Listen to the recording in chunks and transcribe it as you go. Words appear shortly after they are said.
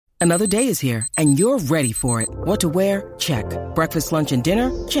Another day is here, and you're ready for it. What to wear? Check. Breakfast, lunch, and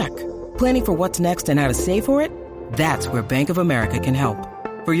dinner? Check. Planning for what's next and how to save for it? That's where Bank of America can help.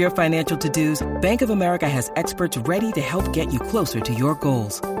 For your financial to-dos, Bank of America has experts ready to help get you closer to your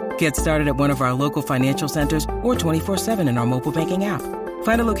goals. Get started at one of our local financial centers or 24/7 in our mobile banking app.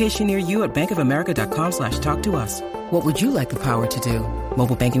 Find a location near you at bankofamerica.com/talktous. What would you like the power to do?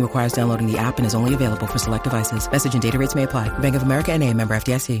 Mobile banking requires downloading the app and is only available for select devices. Message and data rates may apply. Bank of America N.A., member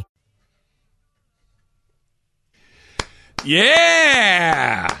FDIC.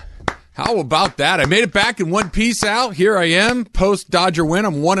 Yeah! How about that? I made it back in one piece out. Here I am, post-Dodger win.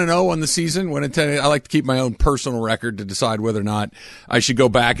 I'm 1-0 on the season. I like to keep my own personal record to decide whether or not I should go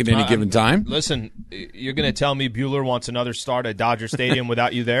back at any given time. Listen, you're going to tell me Bueller wants another start at Dodger Stadium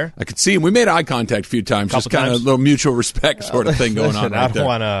without you there? I could see him. We made eye contact a few times. Just kind of a little mutual respect sort of thing going on right there.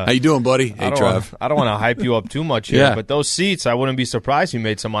 How you doing, buddy? Hey, Trev. I don't want to hype you up too much here, but those seats, I wouldn't be surprised you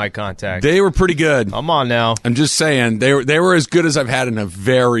made some eye contact. They were pretty good. Come on now. I'm just saying, they were as good as I've had in a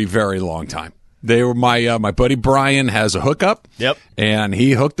very, very long time. They were my buddy Brian has a hookup. Yep. And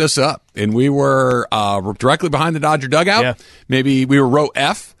he hooked us up. And we were directly behind the Dodger dugout. Yeah. Maybe we were row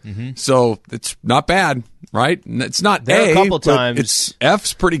F. Mm-hmm. So it's not bad, right? It's not there A, a couple but times.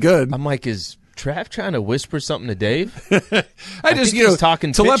 F's pretty good. I'm like, is Trav trying to whisper something to Dave? I just, think he's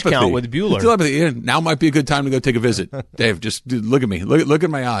talking telepathy. Pitch count with Bueller. Telepathy. Yeah, now might be a good time to go take a visit. Dave, just look at me. Look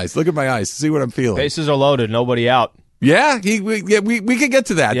at my eyes. Look at my eyes. See what I'm feeling. Bases are loaded. Nobody out. Yeah, we could get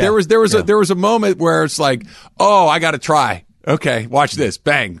to that. Yeah. There was a moment where it's like, oh, I got to try. Okay, watch this.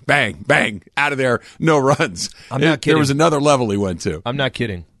 Bang, bang, bang. Out of there. No runs. I'm not kidding. There was another level he went to. I'm not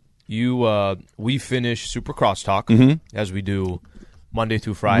kidding. We finish Super Crosstalk as we do Monday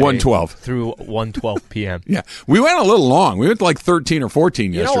through Friday. 1:12. Through 1:12 p.m. Yeah. We went a little long. We went to like 13 or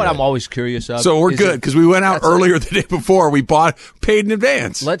 14 yesterday. You know what I'm always curious of? So we're good because we went out earlier the day before. We paid in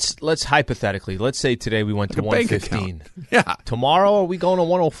advance. Let's hypothetically, let's say today we went to 115. Yeah. Tomorrow are we going to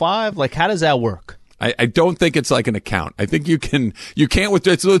 105? Like, how does that work? I don't think it's like an account. I think you can't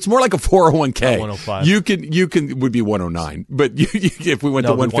withdraw. It's more like a 401k. 105. You can it would be 109. But if we went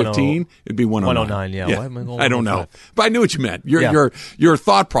to 115, it'd be 109. 109, yeah. Why am I going I don't know. But I knew what you meant. Your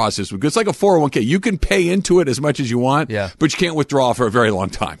thought process was good. It's like a 401k. You can pay into it as much as you want, but you can't withdraw for a very long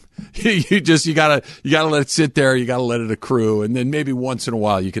time. You gotta let it sit there. You gotta let it accrue, and then maybe once in a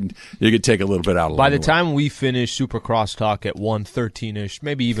while you can take a little bit out. By the time we finish Super Crosstalk at 113ish,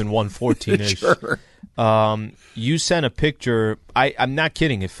 maybe even 114ish. Sure. You sent a picture. I'm not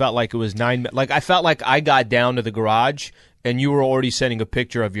kidding. It felt like it was 9. Like I felt like I got down to the garage and you were already sending a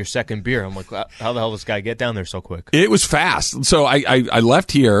picture of your second beer. I'm like, how the hell did this guy get down there so quick? It was fast. So I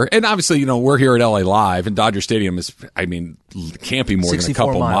left here, and obviously, we're here at LA Live, and Dodger Stadium is, can't be more than a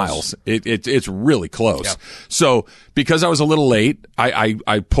couple miles. It's really close. Yeah. So because I was a little late,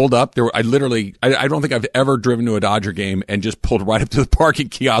 I pulled up. I don't think I've ever driven to a Dodger game and just pulled right up to the parking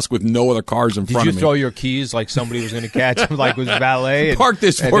kiosk with no other cars in front of me. Did you throw your keys like somebody was going to catch him, like it was valet? Park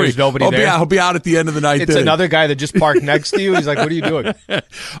this for me. There's nobody there. I'll be out at the end of the night. It's another guy that just parked next to you. He's like, what are you doing?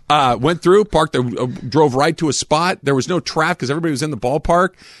 Went through, parked, drove right to a spot. There was no traffic because everybody was in the ballpark.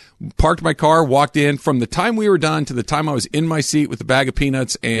 Parked my car, walked in. From the time we were done to the time I was in my seat with a bag of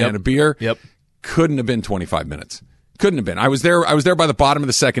peanuts and a beer, couldn't have been 25 minutes. Couldn't have been. I was there by the bottom of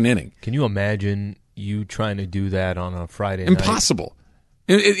the second inning. Can you imagine you trying to do that on a Friday night? Impossible.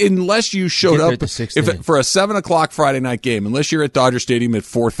 Unless you showed up for a 7:00 Friday night game, unless you're at Dodger Stadium at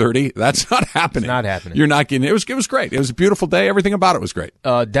 4:30, that's not happening. It's not happening. You're not getting it. It was great. It was a beautiful day. Everything about it was great.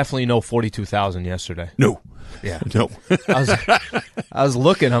 Definitely no 42,000 yesterday. No. Yeah. No. I was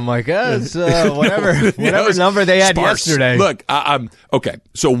looking. I'm like, it's whatever number they had yesterday. Look, okay.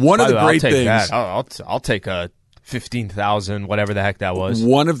 So one of the great things. I'll take a 15,000, whatever the heck that was.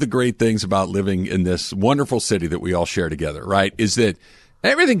 One of the great things about living in this wonderful city that we all share together, right, is that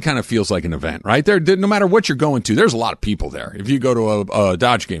everything kind of feels like an event, right? No matter what you're going to, there's a lot of people there. If you go to a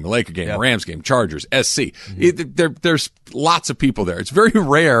Dodge game, a Laker game, a Rams game, Chargers, SC, there's lots of people there. It's very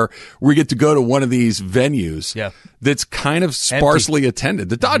rare we get to go to one of these venues that's kind of sparsely attended.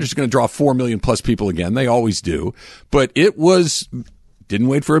 The Dodgers are going to draw 4 million plus people again. They always do. But it was... Didn't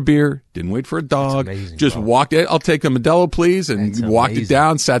wait for a beer. Didn't wait for a dog. Amazing, just walked in. I'll take a Modelo, please, and walked it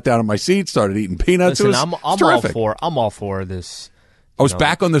down. Sat down on my seat. Started eating peanuts. Listen, I'm all for this. I was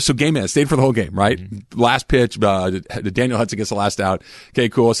back on the game man. Stayed for the whole game. Right, last pitch. Daniel Hudson gets the last out. Okay,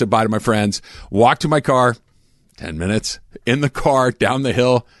 cool. I said bye to my friends. Walked to my car. 10 minutes in the car down the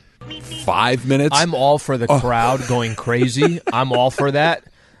hill. 5 minutes. I'm all for the crowd going crazy. I'm all for that.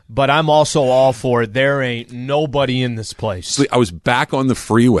 But I'm also all for there ain't nobody in this place. I was back on the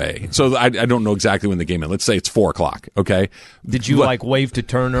freeway, so I don't know exactly when the game ended. Let's say it's 4:00. Okay. Did you wave to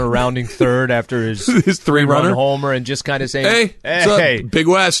Turner rounding third after his three-run homer and just kind of say, "Hey, Big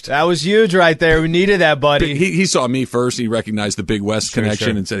West, that was huge right there. We needed that, buddy." He saw me first. He recognized the Big West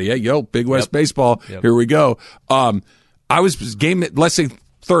connection and said, "Yeah, yo, Big West baseball. Here we go." I was game. Let's say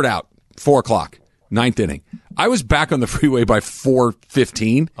third out, 4:00, ninth inning. I was back on the freeway by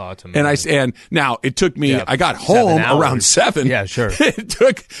 4:15. Oh, it's amazing. And now it took me. I got home around 7. Yeah, sure. It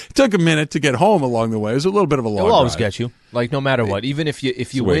took a minute to get home along the way. It was a little bit of a long. It'll always drive. get you. Like no matter what, even if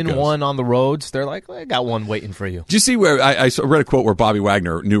you win one on the roads, they're like, I got one waiting for you. Do you see where I read a quote where Bobby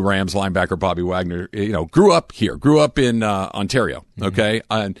Wagner, new Rams linebacker Bobby Wagner, grew up in Ontario. Okay,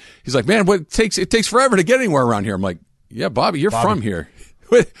 and he's like, man, it takes forever to get anywhere around here. I'm like, yeah, Bobby, you're from here.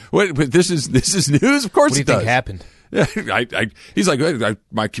 What, this is news? Of course what do you think happened? Yeah, he's like,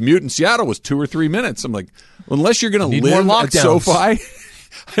 my commute in Seattle was 2 or 3 minutes. I'm like, well, unless you're going to live at SoFi, I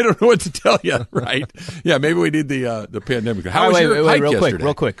don't know what to tell you, right? Yeah, maybe we need the pandemic. How was your hike yesterday?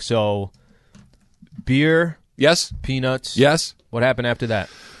 Real quick. So, beer, yes, peanuts, yes. What happened after that?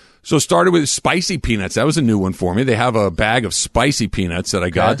 So it started with spicy peanuts. That was a new one for me. They have a bag of spicy peanuts that I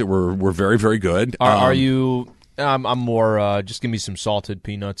got that were very, very good. Are you? I'm more. Just give me some salted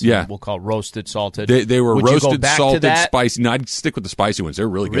peanuts. Yeah, we'll call it roasted salted. They were Would roasted, salted, spicy. No, I'd stick with the spicy ones. They're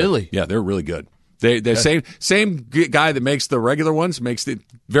really good. Really? Yeah, they're really good. They're same guy that makes the regular ones makes it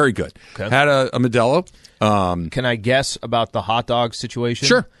very good. Okay. Had a Modelo. Can I guess about the hot dog situation?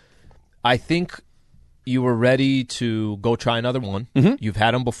 Sure. I think you were ready to go try another one. Mm-hmm. You've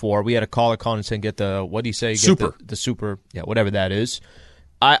had them before. We had a caller call and saying, "Get the what do you say? Get super, the super, yeah, whatever that is."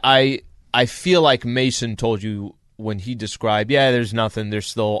 I feel like Mason told you when he described, there's nothing, they're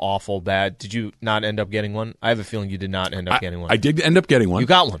still awful bad. Did you not end up getting one? I have a feeling you did not end up getting one. I did end up getting one. You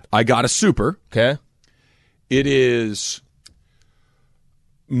got one. I got a super. Okay. It is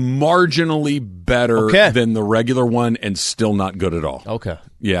marginally better than the regular one and still not good at all. Okay.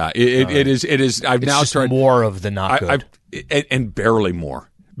 Yeah, it is. I've now tried more of the not good. And barely more.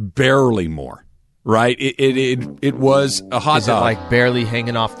 Right? It was a hot dog. Is it like barely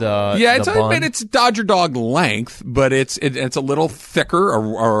hanging off the bun? It's Dodger dog length, but it's a little thicker,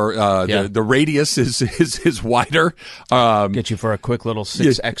 or the radius is wider. Get you for a quick little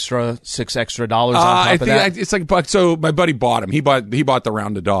 $6 extra on top of that. It's like $1. So my buddy bought him. He bought the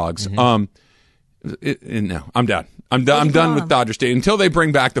round of dogs. Mm-hmm. No, I'm done. I'm done with Dodger State until they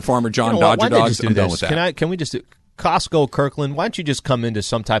bring back the Farmer John Dodger dogs. I'm done with that. Can we just do Costco, Kirkland? Why don't you just come into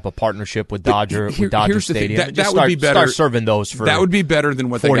some type of partnership with Dodger Stadium? That would be better. Start serving those for that would be better than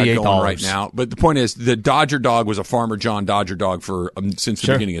what they got going right now. But the point is, the Dodger dog was a Farmer John Dodger dog for since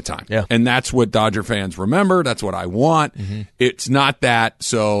the beginning of time. Yeah. And that's what Dodger fans remember. That's what I want. Mm-hmm. It's not that,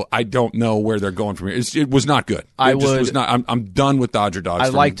 so I don't know where they're going from here. It was not good. Was not. I'm done with Dodger dogs. I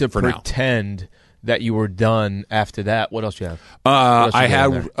like to for pretend that you were done after that. What else you have? I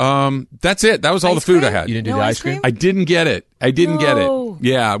had that's it. That was all the food I had. You didn't do the ice cream? I didn't get it.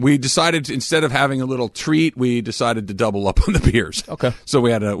 Yeah, we decided instead of having a little treat, we decided to double up on the beers. Okay. So we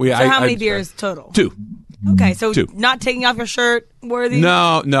had So how many beers total? 2. Okay, so 2. Not taking off your shirt worthy?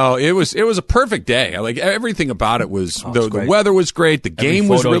 No, it was a perfect day. Like everything about it was the weather was great, the game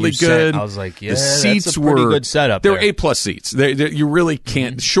was really good. I was like, the seats that's a pretty good setup. There were A+ seats. You really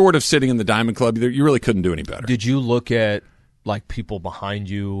can't short of sitting in the Diamond Club, you really couldn't do any better. Did you look at like people behind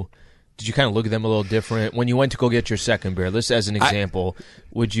you? Did you kind of look at them a little different when you went to go get your second beer? This as an example,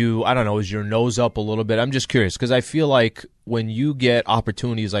 would you? I don't know. Is your nose up a little bit? I'm just curious because I feel like when you get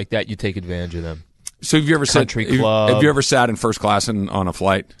opportunities like that, you take advantage of them. So have you ever Club. Have you ever sat in first class on a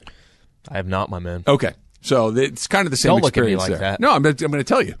flight? I have not, my man. Okay, so it's kind of the same experience. Don't look at me like there. that. No, I'm going to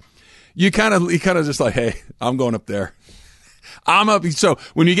tell you. You kind of just like, hey, I'm going up there. I'm up. So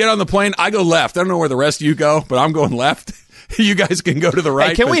when you get on the plane, I go left. I don't know where the rest of you go, but I'm going left. You guys can go to the right.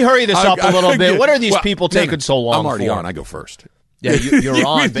 Hey, can we hurry this up a little bit? What are these people taking so long I'm already for? on. I go first. Yeah, you're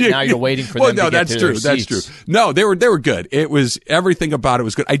on, but now you're waiting for them to get to their seats. That's true. No, they were good. It was everything about it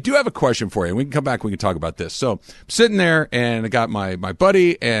was good. I do have a question for you, and we can come back. We can talk about this. So I'm sitting there, and I got my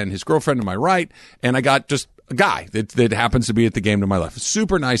buddy and his girlfriend to my right, and I got just a guy that happens to be at the game to my left.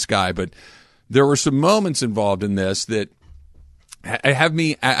 Super nice guy, but there were some moments involved in this that I have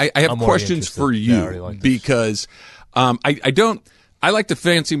questions for you because I like to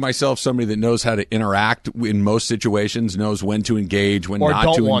fancy myself somebody that knows how to interact in most situations, knows when to engage, when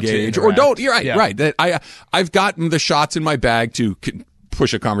not to engage, or don't. You're right, right. That I've gotten the shots in my bag to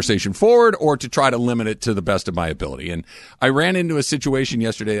push a conversation forward or to try to limit it to the best of my ability. And I ran into a situation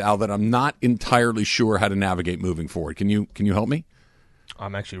yesterday, Al, that I'm not entirely sure how to navigate moving forward. Can you help me?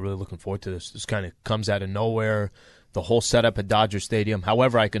 I'm actually really looking forward to this. This kind of comes out of nowhere. The whole setup at Dodger Stadium.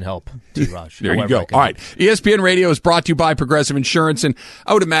 However I can help, T-Raj. There you go. All right. ESPN Radio is brought to you by Progressive Insurance, and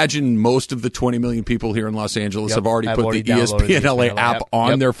I would imagine most of the 20 million people here in Los Angeles have already put the ESPN LA app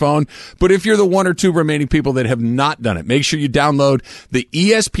on their phone. But if you're the one or two remaining people that have not done it, make sure you download the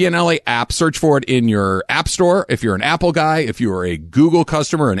ESPN LA app. Search for it in your app store. If you're an Apple guy, if you are a Google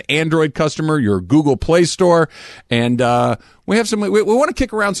customer, an Android customer, your Google Play Store, and we have some. We want to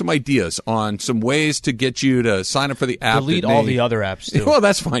kick around some ideas on some ways to get you to sign up for the app. Delete all the other apps too. Well,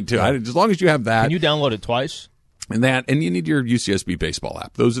 that's fine too. As long as you have that. Can you download it twice? And you need your UCSB baseball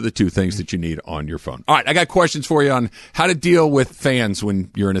app. Those are the two things that you need on your phone. All right, I got questions for you on how to deal with fans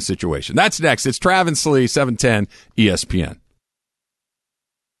when you're in a situation. That's next. It's Trav and Slee, 710 ESPN.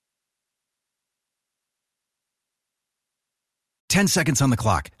 "10 seconds on the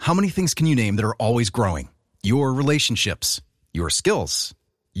clock. How many things can you name that are always growing? Your relationships, your skills,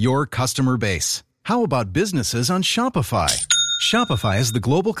 your customer base. How about businesses on Shopify? Shopify is the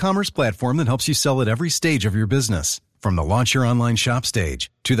global commerce platform that helps you sell at every stage of your business. From the launch your online shop stage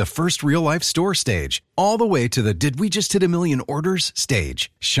to the first real-life store stage, all the way to the did we just hit a million orders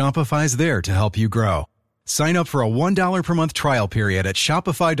stage. Shopify's there to help you grow. Sign up for a $1 per month trial period at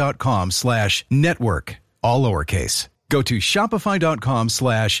shopify.com/network, all lowercase. Go to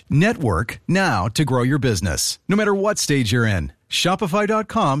shopify.com/network now to grow your business, no matter what stage you're in.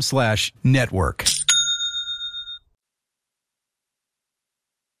 Shopify.com/network.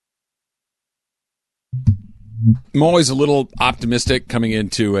 I'm always a little optimistic coming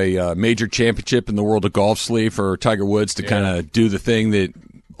into a major championship in the world of golf, Slee, for Tiger Woods to kind of do the thing that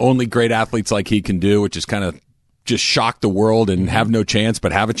only great athletes like he can do, which is kind of just shock the world and have no chance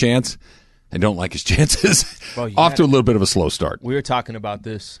but have a chance. I don't like his chances. Well, off to a little bit of a slow start. We were talking about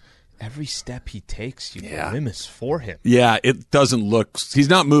this. Every step he takes, you grimace for him. Yeah, it doesn't look – he's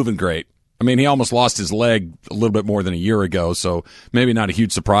not moving great. I mean, he almost lost his leg a little bit more than a year ago, so maybe not a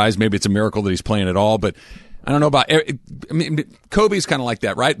huge surprise. Maybe it's a miracle that he's playing at all, but I don't know about – I mean, Kobe's kind of like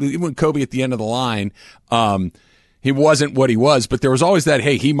that, right? Even when Kobe at the end of the line he wasn't what he was, but there was always that,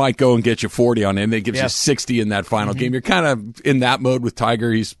 hey, he might go and get you 40 on him. They give you 60 in that final game. You're kind of in that mode with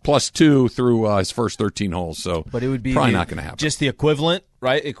Tiger. He's +2 through his first 13 holes, so but it would be probably not going to happen. Just the equivalent,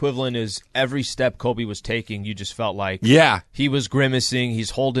 right? Equivalent is every step Kobe was taking, you just felt like he was grimacing, he's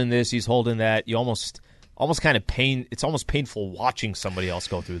holding this, he's holding that. You almost kind of it's almost painful watching somebody else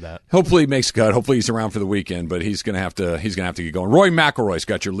go through that. Hopefully he makes cut. Hopefully he's around for the weekend, but he's going to have to get going. Rory McIlroy's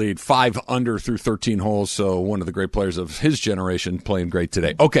got your lead, 5 under through 13 holes, so one of the great players of his generation playing great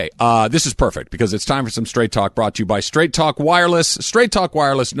today. Okay, this is perfect because it's time for some Straight Talk brought to you by Straight Talk Wireless. Straight Talk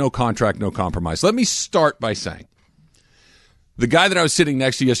Wireless, no contract, no compromise. Let me start by saying the guy that I was sitting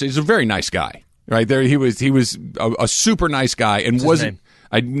next to yesterday is a very nice guy. Right there, he was a super nice guy and wasn't.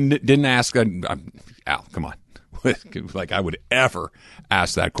 Didn't ask. Al, come on. Like I would ever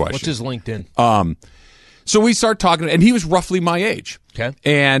ask that question. What's his LinkedIn? So we start talking, and he was roughly my age. Okay.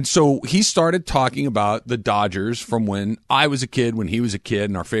 And so he started talking about the Dodgers from when I was a kid, when he was a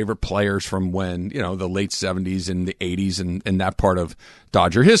kid, and our favorite players from when, the late 70s and the 80s and that part of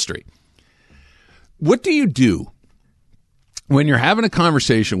Dodger history. What do you do when you're having a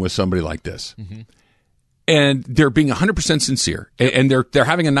conversation with somebody like this? Mm-hmm. And they're being 100% sincere, and they're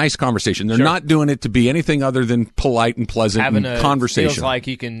having a nice conversation. They're not doing it to be anything other than polite and pleasant and conversation. Feels like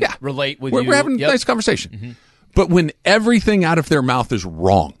he can relate with you. We're having a nice conversation. Mm-hmm. But when everything out of their mouth is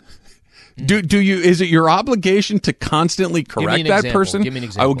wrong, do you? Is it your obligation to constantly correct that person? Give me an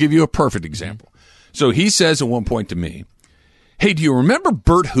example. I will give you a perfect example. Mm-hmm. So he says at one point to me, "Hey, do you remember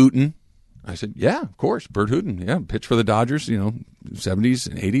Bert Hooton?" I said, "Yeah, of course. Bert Hooton, pitched for the Dodgers, 70s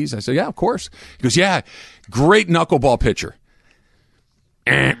and 80s. I said, "Yeah, of course." He goes, "Yeah, great knuckleball pitcher."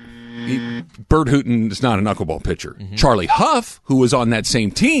 Bert Hooton is not a knuckleball pitcher. Mm-hmm. Charlie Huff, who was on that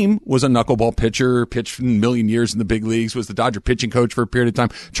same team, was a knuckleball pitcher, pitched a million years in the big leagues, was the Dodger pitching coach for a period of time.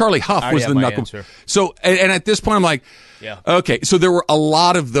 Charlie Huff was the knuckle. So, and at this point, I'm like, okay, so there were a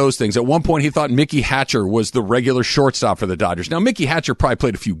lot of those things. At one point, he thought Mickey Hatcher was the regular shortstop for the Dodgers. Now, Mickey Hatcher probably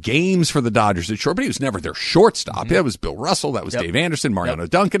played a few games for the Dodgers at short, but he was never their shortstop. Mm-hmm. That was Bill Russell. That was Dave Anderson, Mariano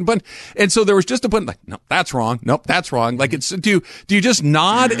Duncan. And so there was just a bunch like, no, that's wrong. Nope, that's wrong. Like, it's do you just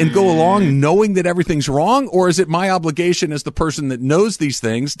nod and go along knowing that everything's wrong, or is it my obligation as the person that knows these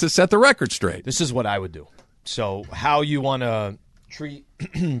things to set the record straight? This is what I would do. So how you want to treat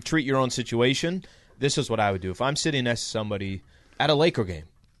your own situation, this is what I would do. If I'm sitting next to somebody at a Laker game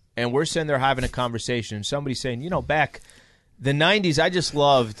and we're sitting there having a conversation and somebody's saying, back The 90s, I just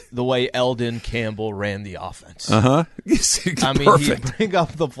loved the way Eldon Campbell ran the offense. I mean, he'd bring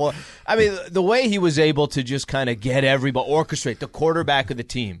up the floor. I mean, the way he was able to just kind of get everybody, orchestrate the quarterback of the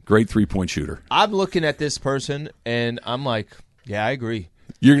team. Great three-point shooter. I'm looking at this person, and I'm like, yeah, I agree.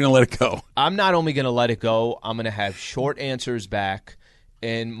 You're going to let it go. I'm not only going to let it go, I'm going to have short answers back,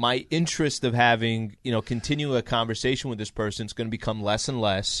 and my interest of having, continue a conversation with this person is going to become less and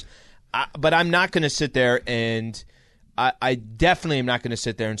less. But I'm not going to sit there and I definitely am not going to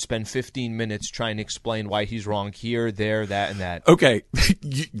sit there and spend 15 minutes trying to explain why he's wrong here, there, that, and that. Okay,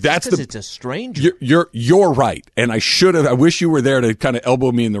 that's because it's a stranger. You're right, and I wish you were there to kind of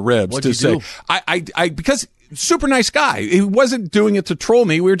elbow me in the ribs. What'd you do? I because. Super nice guy. He wasn't doing it to troll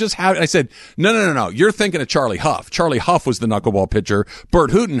me. We were just having. I said, no. You're thinking of Charlie Huff. Charlie Huff was the knuckleball pitcher.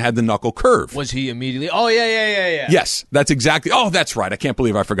 Bert Hooton had the knuckle curve. Was he immediately? Oh yeah. Yes, that's exactly. Oh, that's right. I can't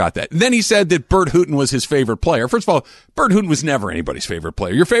believe I forgot that. And then he said that Bert Hooton was his favorite player. First of all, Bert Hooton was never anybody's favorite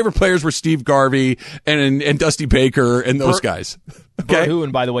player. Your favorite players were Steve Garvey and Dusty Baker and those guys. Okay? Bert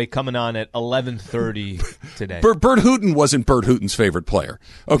Hooton, by the way, coming on at 11:30 today. Bert Hooton wasn't Bert Hooton's favorite player.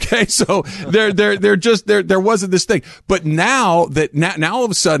 Okay, so there wasn't this thing. But now all of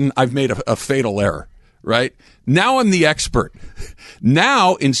a sudden I've made a fatal error. Right? Now I'm the expert.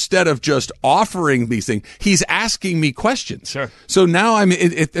 Now, instead of just offering these things, he's asking me questions. Sure. So now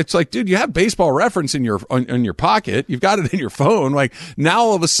it's like, dude, you have Baseball Reference in your pocket. You've got it in your phone. Like now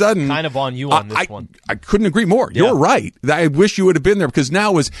all of a sudden. Kind of on you on this one. I couldn't agree more. Yeah. You're right. I wish you would have been there because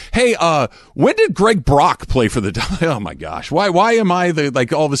now hey, when did Greg Brock play for the, oh my gosh. Why am I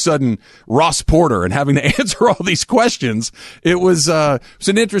all of a sudden Ross Porter and having to answer all these questions? It was an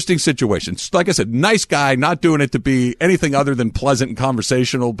interesting situation. Like I said, nice guy, not doing it to be anything other than pleasant and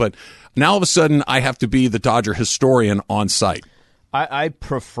conversational, but now all of a sudden I have to be the Dodger historian on site. I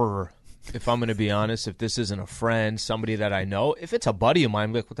prefer, if I'm going to be honest, if this isn't a friend, somebody that I know, if it's a buddy of mine,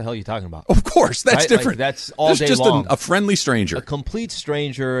 I'm like, what the hell are you talking about? Of course, that's right? different. That's all day just long. A friendly stranger. A complete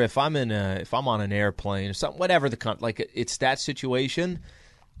stranger, if I'm on an airplane or something, whatever it's that situation,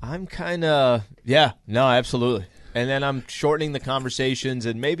 I'm kind of, absolutely. And then I'm shortening the conversations,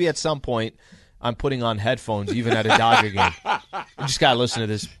 and maybe at some point I'm putting on headphones even at a Dodger game. I just got to listen to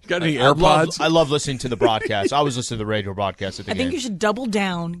this. Got any AirPods? I love listening to the broadcast. I was listening to the radio broadcast at the game. I think you should double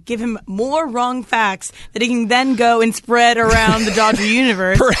down, give him more wrong facts that he can then go and spread around the Dodger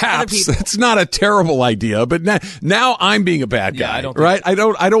universe. Perhaps it's not a terrible idea, but now I'm being a bad guy, right? I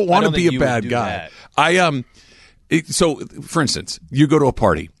don't want to be a bad guy. So, for instance, you go to a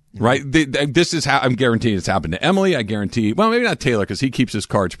party. Right? This is how I'm guaranteeing it's happened to Emily. I guarantee, well, maybe not Taylor because he keeps his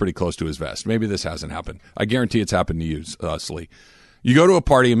cards pretty close to his vest. Maybe this hasn't happened. I guarantee it's happened to you, Slee. You go to a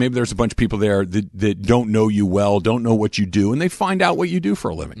party and maybe there's a bunch of people there that don't know you well, don't know what you do, and they find out what you do for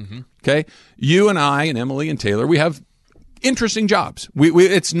a living. Mm-hmm. Okay? You and I and Emily and Taylor, we have interesting jobs.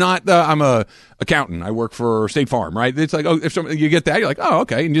 It's not, I'm a accountant. I work for State Farm, right? It's like, if you get that, you're like, oh,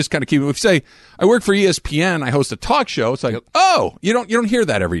 okay. And just kind of keep it. If you say, I work for ESPN, I host a talk show. It's like, oh, you don't hear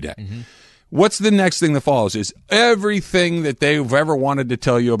that every day. Mm-hmm. What's the next thing that follows is everything that they've ever wanted to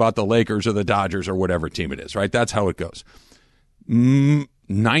tell you about the Lakers or the Dodgers or whatever team it is, right? That's how it goes.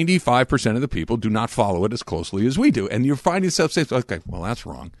 95% of the people do not follow it as closely as we do. And you find yourself saying, okay, well, that's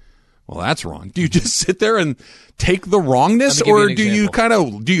wrong. Well, that's wrong. Do you just sit there and take the wrongness, or do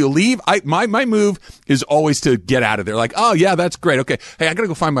you leave? My move is always to get out of there. Like, oh yeah, that's great. Okay, hey, I gotta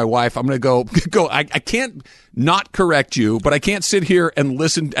go find my wife. I'm gonna go. I can't not correct you, but I can't sit here and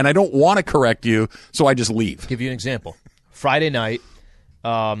listen, and I don't want to correct you, so I just leave. Give you an example. Friday night,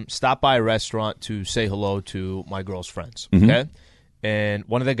 stop by a restaurant to say hello to my girl's friends. Okay, mm-hmm. And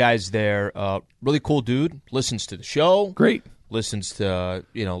one of the guys there, really cool dude, listens to the show. Great. Listens to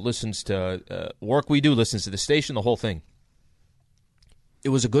work we do, listens to the station, the whole thing. It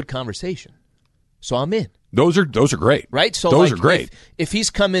was a good conversation, so I'm in. Those are great, right? So those are great. If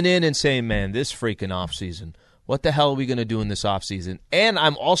he's coming in and saying, "Man, this freaking off season, what the hell are we going to do in this off season?" And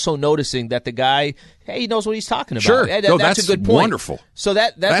I'm also noticing that the guy, he knows what he's talking about. Sure, that's a good point. Wonderful. So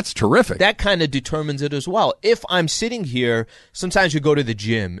that's terrific. That kind of determines it as well. If I'm sitting here, sometimes you go to the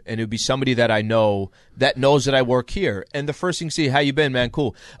gym and it would be somebody that I know that knows that I work here, and the first thing you see, how you been, man?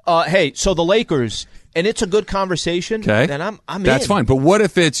 Cool. Hey, so the Lakers, and it's a good conversation. Okay, then I'm in. That's fine. But what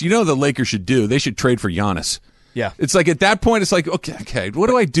if it's the Lakers should do? They should trade for Giannis. Yeah, it's like at that point, it's like okay, what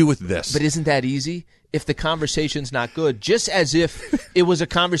do I do with this? But isn't that easy? If the conversation's not good, just as if it was a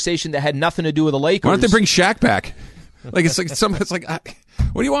conversation that had nothing to do with the Lakers. Why don't they bring Shaq back? Like it's like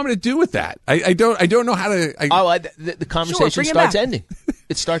what do you want me to do with that? I don't know how to. The conversation starts ending.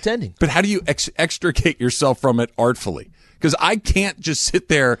 It starts ending. But how do you extricate yourself from it artfully? Because I can't just sit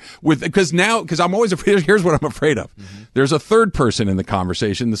there because I'm always afraid. Here's what I'm afraid of. Mm-hmm. There's a third person in the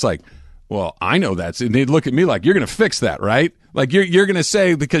conversation that's like, well, I know and they'd look at me like, you're going to fix that, right? Like you're going to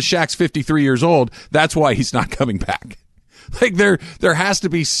say because Shaq's 53 years old, that's why he's not coming back. Like there has to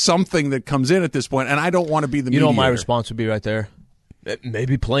be something that comes in at this point, and I don't want to be the mediator. You know what my response would be right there?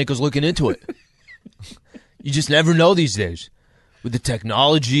 Maybe Pelinka's looking into it. You just never know these days. With the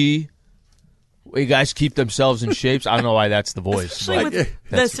technology, way guys keep themselves in shapes. I don't know why that's the voice. Especially with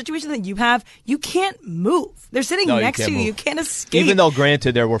the situation that you have, you can't move. They're sitting next to you. You can't escape. Even though,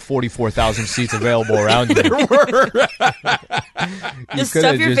 granted, there were 44,000 seats available around you. There were. Just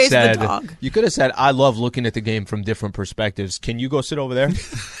stuff your face with the dog. You could have said, I love looking at the game from different perspectives. Can you go sit over there?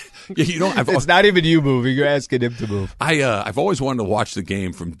 It's not even you moving. You're asking him to move. I've always wanted to watch the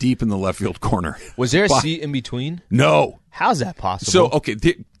game from deep in the left field corner. Was there a seat in between? No. How's that possible? So, okay,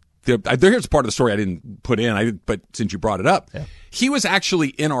 here's part of the story I didn't put in, but since you brought it up, he was actually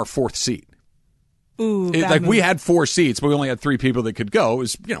in our fourth seat. Ooh, we had 4 seats, but we only had 3 people that could go. It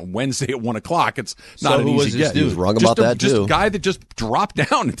was Wednesday at 1:00. It's not an easy get. He was wrong about that too. Just a guy that just dropped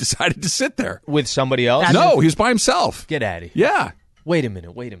down and decided to sit there with somebody else. No, he was by himself. Get at it. Yeah. Wait a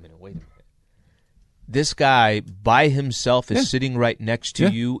minute. This guy by himself is sitting right next to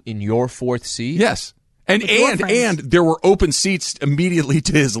you in your 4th seat? Yes. And there were open seats immediately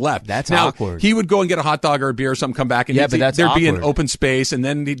to his left. That's now, awkward. He would go and get a hot dog or a beer or something, come back, and but there'd be an open space, and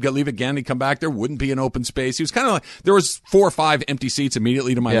then he'd leave again, he'd come back, there wouldn't be an open space. He was kind of like, there was 4 or 5 empty seats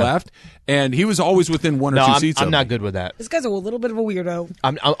immediately to my left, and he was always within 1 or 2 seats. I'm not good with that. This guy's a little bit of a weirdo.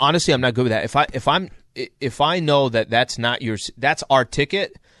 Honestly, I'm not good with that. If I know that's that's our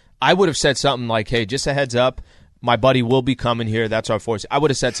ticket, I would have said something like, hey, just a heads up, my buddy will be coming here. That's our force. I would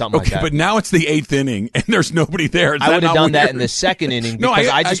have said something like that. But now it's the 8th inning, and there's nobody there. I would have done that in the 2nd inning because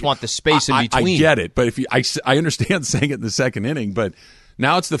I just want the space in between. I get it, but I understand saying it in the 2nd inning, but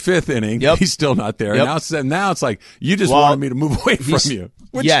now it's the 5th inning. Yep. He's still not there. Yep. Now it's like you just wanted me to move away from you.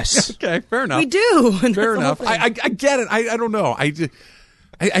 Yes. Okay, fair enough. We do. Fair enough. I get it. I don't know.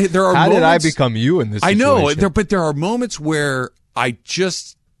 There are How moments, did I become you in this situation? I know, but there are moments where I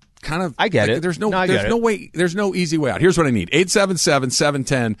just kind of I get it. There's no easy way out. Here's what I need.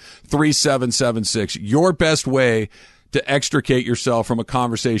 877-710-3776. Your best way to extricate yourself from a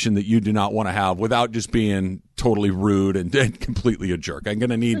conversation that you do not want to have without just being totally rude and completely a jerk. I'm going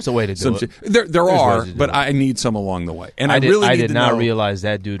to need There's a way to do it. There are, but I need some along the way. And I did not realize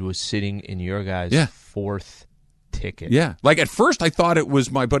that dude was sitting in your guys' 4th ticket. Yeah. Like at first I thought it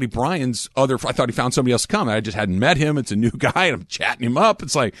was my buddy Brian's I thought he found somebody else to come. I just hadn't met him. It's a new guy and I'm chatting him up.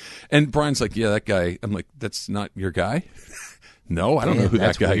 It's like, and Brian's like, yeah, that guy. I'm like, that's not your guy? No, I don't know who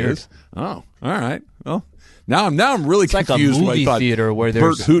that guy is. Oh, all right. Well, now I'm really confused. Like a movie theater where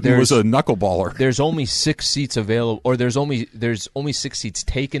Bert Hooten was a knuckleballer. There's only 6 seats available, or there's only 6 seats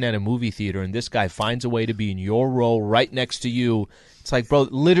taken at a movie theater, and this guy finds a way to be in your row right next to you. It's like, bro,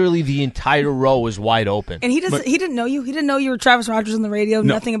 literally the entire row is wide open. And he didn't know you. He didn't know you were Travis Rogers on the radio.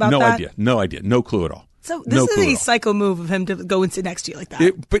 Nothing about that. No idea. No clue at all. So this is a psycho move of him to go and sit next to you like that.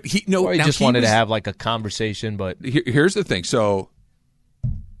 Or he just wanted to have like a conversation. But here's the thing. So,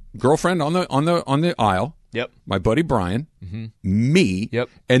 girlfriend on the aisle. Yep. My buddy Brian. Mm-hmm. Me. Yep.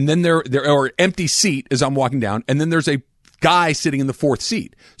 And then there are empty seat as I'm walking down, and then there's a guy sitting in the 4th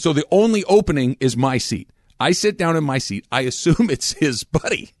seat. So the only opening is my seat. I sit down in my seat. I assume it's his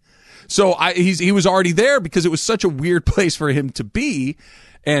buddy. So he was already there because it was such a weird place for him to be.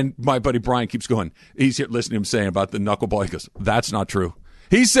 And my buddy Brian keeps going. He's here listening to him saying about the knuckleball. He goes, that's not true.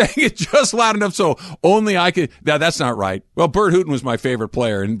 He's saying it just loud enough so only I could. That's not right. Well, Bert Hooten was my favorite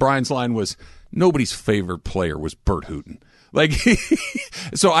player. And Brian's line was, nobody's favorite player was Bert Hooten. Like,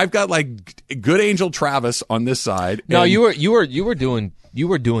 so I've got like good Angel Travis on this side. No, you were doing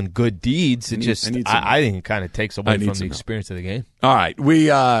good deeds. I think it kind of takes away from the experience of the game. All right,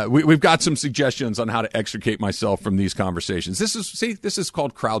 we've got some suggestions on how to extricate myself from these conversations. This is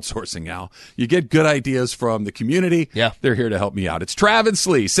called crowdsourcing. Al, you get good ideas from the community. Yeah, they're here to help me out. It's Travis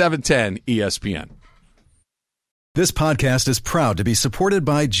Lee, 710 ESPN. This podcast is proud to be supported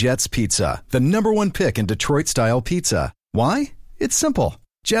by Jets Pizza, the #1 pick in Detroit-style pizza. Why? It's simple.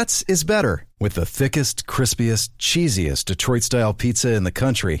 Jets is better. With the thickest, crispiest, cheesiest Detroit-style pizza in the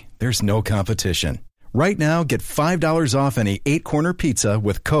country, there's no competition. Right now, get $5 off any 8-corner pizza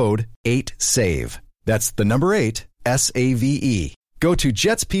with code 8SAVE. That's the number 8, SAVE. Go to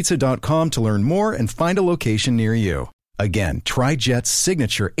jetspizza.com to learn more and find a location near you. Again, try Jet's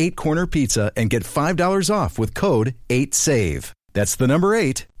signature 8-corner pizza and get $5 off with code 8SAVE. That's the number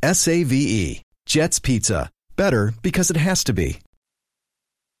 8, SAVE. Jet's Pizza. Better because it has to be.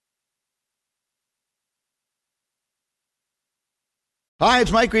 Hi,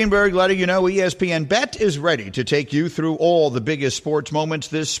 it's Mike Greenberg letting you know ESPN Bet is ready to take you through all the biggest sports moments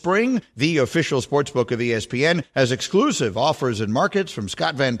this spring. The official sportsbook of ESPN has exclusive offers and markets from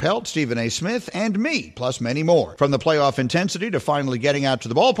Scott Van Pelt, Stephen A. Smith, and me, plus many more. From the playoff intensity to finally getting out to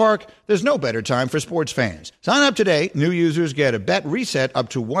the ballpark, there's no better time for sports fans. Sign up today. New users get a bet reset up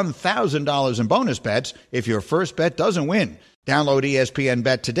to $1,000 in bonus bets if your first bet doesn't win. Download ESPN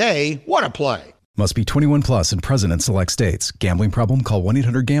Bet today. What a play. Must be 21 plus and present in select states. Gambling problem? Call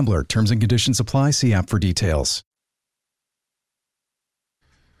 1-800-GAMBLER. Terms and conditions apply. See app for details.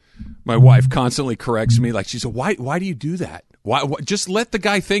 My wife constantly corrects me. Like, she said, why do you do that? Why just let the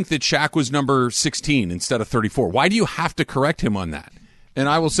guy think that Shaq was number 16 instead of 34. Why do you have to correct him on that? And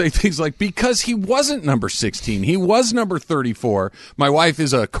I will say things like, because he wasn't number 16. He was number 34. My wife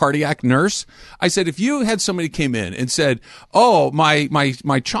is a cardiac nurse. I said, if you had somebody came in and said, oh,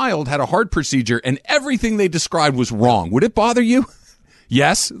 my child had a heart procedure and everything they described was wrong, would it bother you?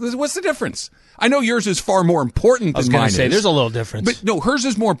 Yes. What's the difference? I know yours is far more important than mine is. I was going to say, there's a little difference. But no, hers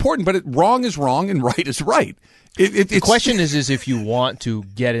is more important, but wrong is wrong and right is right. The question is if you want to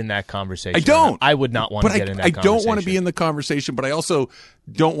get in that conversation. I don't. I would not want to get in that conversation. I don't want to be in the conversation, but I also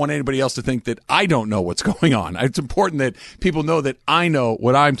don't want anybody else to think that I don't know what's going on. It's important that people know that I know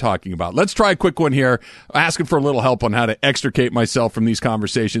what I'm talking about. Let's try a quick one here, asking for a little help on how to extricate myself from these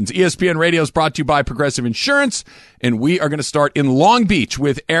conversations. ESPN Radio is brought to you by Progressive Insurance, and we are going to start in Long Beach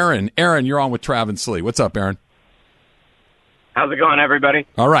with Aaron. Aaron, you're on with Travis Lee. What's up, Aaron? How's it going, everybody?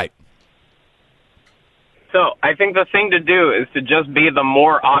 All right. So I think the thing to do is to just be the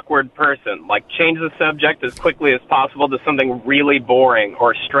more awkward person. Like, change the subject as quickly as possible to something really boring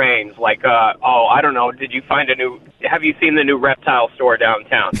or strange. Like, I don't know, have you seen the new reptile store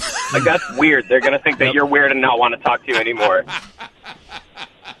downtown? Like, that's weird. They're going to think that you're weird and not want to talk to you anymore.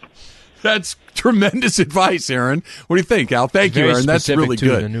 That's tremendous advice, Aaron. What do you think, Al? Thank you, Aaron. That's really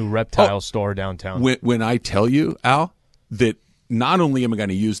good. The new reptile store downtown. When I tell you, Al, that not only am I going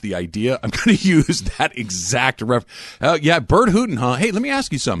to use the idea, I'm going to use that exact bird hooting, huh? Hey, let me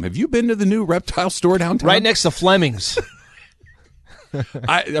ask you something. Have you been to the new reptile store downtown? Right next to Fleming's.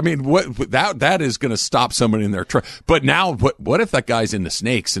 I mean, that is going to stop somebody in their truck. But now, what if that guy's into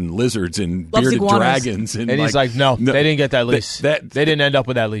snakes and lizards and bearded dragons? And he's like, no, they didn't get that lease. They didn't end up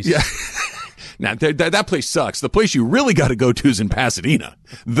with that lease. Yeah. Now, that place sucks. The place you really got to go to is in Pasadena.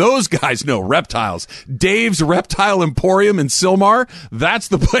 Those guys know reptiles. Dave's Reptile Emporium in Sylmar, that's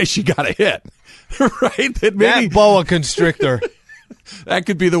the place you got to hit. Right? That boa constrictor. That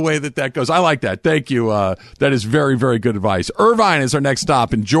could be the way that goes. I like that. Thank you. That is very, very good advice. Irvine is our next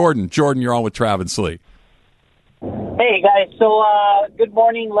stop. And Jordan, you're on with Travis Lee. Hey, guys. So, good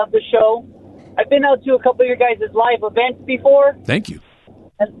morning. Love the show. I've been out to a couple of your guys' live events before. Thank you.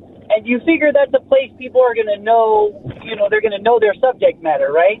 And you figure that's a place people are going to know, they're going to know their subject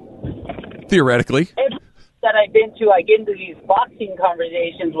matter, right? Theoretically. Every that I've been to, I get into these boxing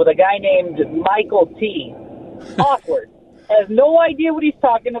conversations with a guy named Michael T. Awkward. Has no idea what he's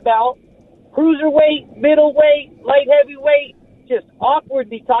talking about. Cruiserweight, middleweight, light heavyweight, just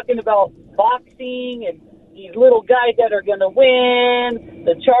awkwardly talking about boxing and these little guys that are going to win,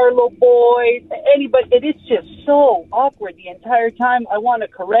 the Charlo boys, anybody. It is just so awkward the entire time. I want to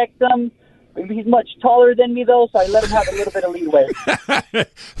correct him. He's much taller than me, though, so I let him have a little bit of leeway.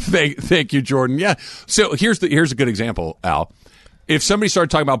 Thank you, Jordan. Yeah. So here's a good example, Al. If somebody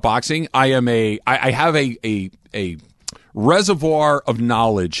started talking about boxing, I have a reservoir of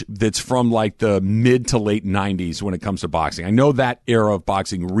knowledge that's from like the mid to late 90s when it comes to boxing. I know that era of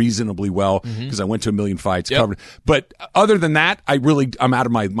boxing reasonably well because I went to a million fights. Covered. But other than that, I'm out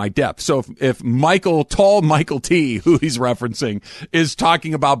of my depth. So if Michael T, who he's referencing, is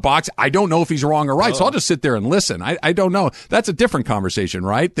talking about boxing, I don't know if he's wrong or right. So I'll just sit there and listen. I don't know. That's a different conversation,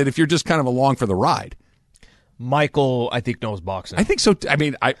 right? That if you're just kind of along for the ride. Michael, I think, knows boxing. I think so. I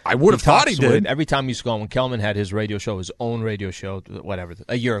mean, I would have thought he did. Every time he used to go on, when Kelman had his radio show, his own radio show, whatever,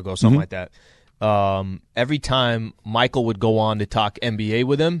 a year ago, something like that. Every time Michael would go on to talk NBA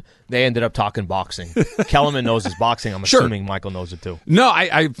with him, they ended up talking boxing. Kelman knows his boxing. I'm assuming Michael knows it too. No,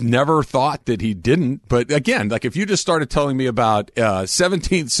 I've never thought that he didn't. But again, like if you just started telling me about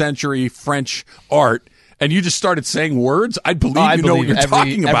 17th century French art, and you just started saying words, I'd believe you know what you're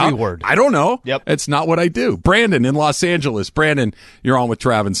talking about. Every word. I don't know. Yep. It's not what I do. Brandon in Los Angeles. Brandon, you're on with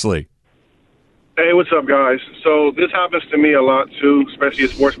Travis Lee. Hey, what's up, guys? So this happens to me a lot, too, especially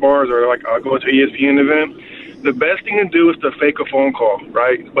at sports bars or like going to an ESPN event. The best thing to do is to fake a phone call,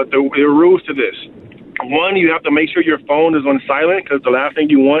 right? But there are rules to this. one, you have to make sure your phone is on silent because the last thing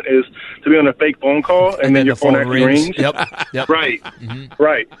you want is to be on a fake phone call and then your phone actually rings. Yep. Right.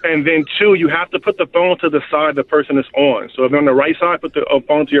 Right. And then two, you have to put the phone to the side the person is on. So if they're on the right side, put the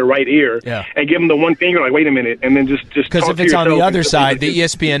phone to your right ear and give them the one finger, like, wait a minute, and then just because if it's on the other side, the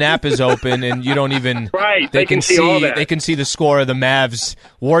ESPN app is open and you don't even they can see all that. They can see the score of the Mavs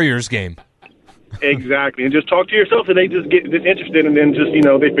Warriors game. Exactly, and just talk to yourself, and they just get disinterested, and then just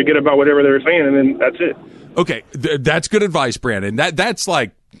they forget about whatever they were saying, and then that's it. Okay, that's good advice, Brandon. That's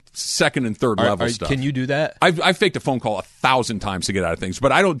like second and third level stuff. Can you do that? I've faked a phone call 1,000 times to get out of things,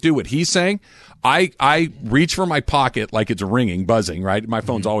 but I don't do what he's saying. I reach for my pocket like it's ringing, buzzing, right? My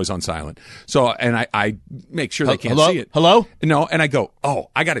phone's always on silent. So, and I make sure they can't see it. Hello? No, and I go, oh,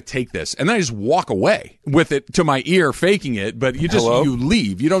 I got to take this. And then I just walk away with it to my ear, faking it, but you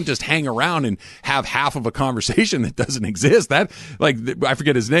leave. You don't just hang around and have half of a conversation that doesn't exist. That, like, I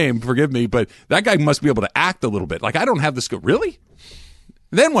forget his name, forgive me, but that guy must be able to act a little bit. Like, I don't have this go, really?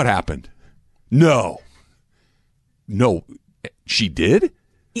 Then what happened? No, she did?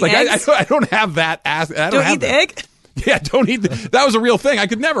 Like, I don't have that. Don't eat the egg? Yeah, don't eat that was a real thing. I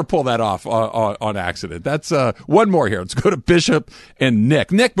could never pull that off on accident. That's one more here. Let's go to Bishop and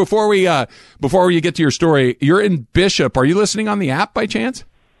Nick. Nick, before you get to your story, you're in Bishop. Are you listening on the app by chance?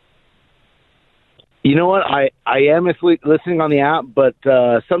 You know what? I am listening on the app, but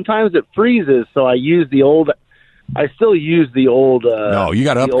sometimes it freezes, so I still use the old. No, you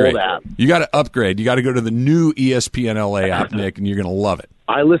got to upgrade. Old app. You got to upgrade. You got to go to the new ESPN LA app, Nick, and you're going to love it.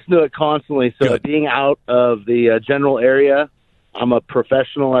 I listen to it constantly. So being out of the general area, I'm a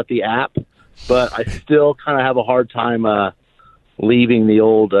professional at the app, but I still kind of have a hard time leaving the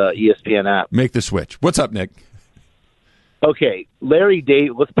old ESPN app. Make the switch. What's up, Nick? Okay, Larry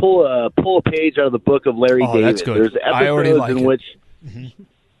David. Let's pull a page out of the book of Larry David. That's good. There's episodes I already like in which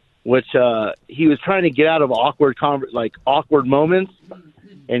he was trying to get out of awkward moments,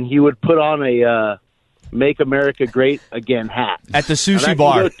 and he would put on a "Make America Great Again" hat at the sushi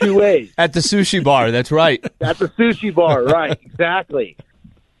bar. Go two ways. At the sushi bar, that's right. At the sushi bar, right?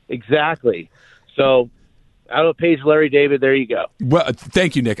 Exactly. So, out of page Larry David, there you go. Well,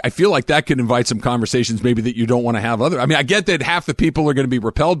 thank you, Nick. I feel like that could invite some conversations maybe that you don't want to have I mean, I get that half the people are going to be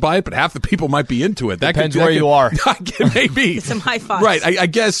repelled by it, but half the people might be into it. Depends where you are. Maybe. Some high fives. Right. I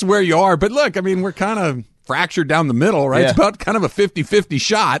guess where you are. But look, I mean, we're kind of fractured down the middle, right? Yeah. It's about kind of a 50-50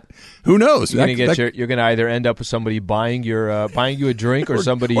 shot. Who knows? You're going to either end up with somebody buying you a drink or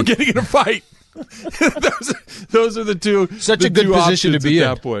somebody or getting in a fight. those are the two. Such a good position to be in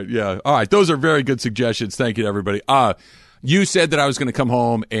at that point. Yeah. All right. Those are very good suggestions. Thank you to everybody. You said that I was going to come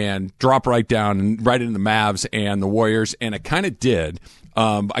home and drop right down and right into the Mavs and the Warriors, and I kind of did.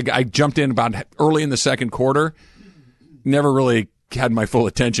 I jumped in about early in the second quarter. Never really had my full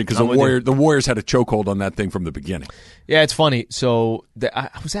attention because the Warriors had a chokehold on that thing from the beginning. Yeah, it's funny. So I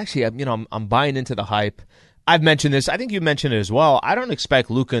was actually, I'm buying into the hype. I've mentioned this. I think you mentioned it as well. I don't expect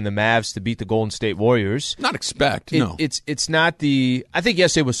Luka and the Mavs to beat the Golden State Warriors. Not expect, no. It's not the – I think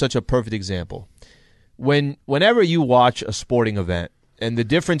yesterday was such a perfect example. Whenever you watch a sporting event and the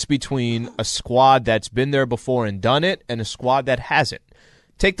difference between a squad that's been there before and done it and a squad that hasn't.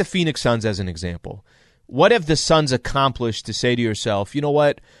 Take the Phoenix Suns as an example. What have the Suns accomplished to say to yourself, you know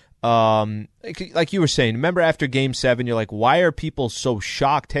what – like you were saying, remember after Game 7, you're like, why are people so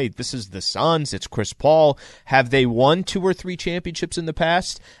shocked? Hey, this is the Suns. It's Chris Paul. Have they won 2 or 3 championships in the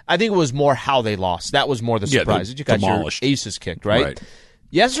past? I think it was more how they lost. That was more the surprise. You got demolished. Your aces kicked, right?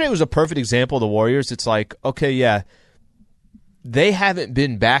 Yesterday was a perfect example of the Warriors. It's like, okay, yeah, they haven't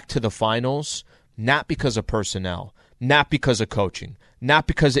been back to the finals, not because of personnel, not because of coaching, not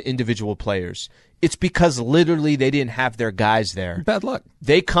because of individual players. It's because literally they didn't have their guys there. Bad luck.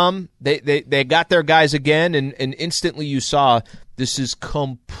 They got their guys again, and instantly you saw this is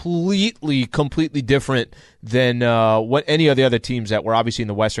completely different than what any of the other teams that were obviously in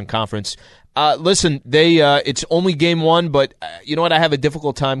the Western Conference. Listen, it's only Game 1, but you know what I have a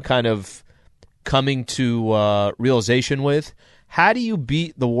difficult time kind of coming to realization with? How do you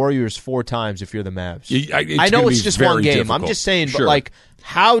beat the Warriors 4 times if you're the Mavs? I know it's just one game. Difficult. I'm just saying, sure. But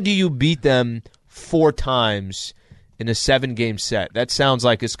how do you beat them 4 times in a 7-game set? That sounds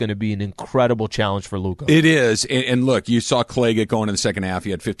like it's going to be an incredible challenge for Luka. It is. And look, you saw Clay get going in the second half.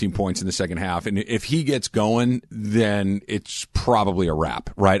 He had 15 points in the second half. And if he gets going, then it's probably a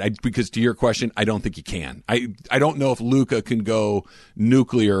wrap, right? Because to your question, I don't think he can. I don't know if Luka can go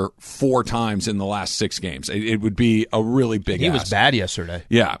nuclear 4 times in the last 6 games. It would be a really big ask. He was bad yesterday.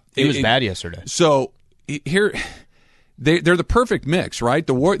 Yeah. He was bad yesterday. So here... They're the perfect mix, right?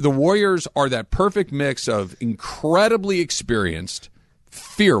 The Warriors are that perfect mix of incredibly experienced,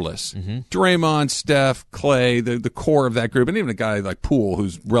 fearless. Draymond, Steph, Clay, the core of that group, and even a guy like Poole,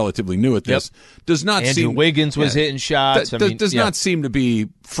 who's relatively new at this, does not Andrew seem... Wiggins was hitting shots. Does not seem to be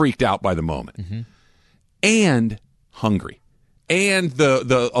freaked out by the moment. And hungry. And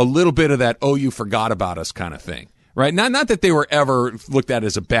a little bit of that, oh, you forgot about us kind of thing. Right? Not that they were ever looked at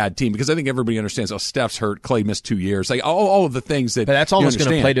as a bad team, because I think everybody understands, oh, Steph's hurt, Clay missed 2 years. Like all of the things that... But that's almost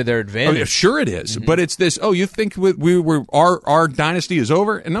going to play to their advantage. Oh, yeah, sure it is. But it's this, oh, you think our dynasty is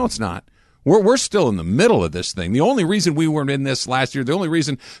over? And no, it's not. We're still in the middle of this thing. The only reason we weren't in this last year, the only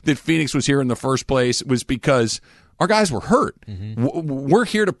reason that Phoenix was here in the first place was because our guys were hurt. We're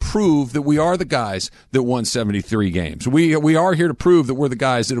here to prove that we are the guys that won 73 games. We are here to prove that we're the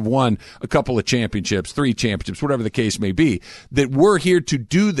guys that have won a couple of championships, 3 championships, whatever the case may be, that we're here to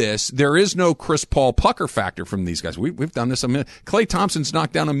do this. There is no Chris Paul pucker factor from these guys. We've done this. Klay Thompson's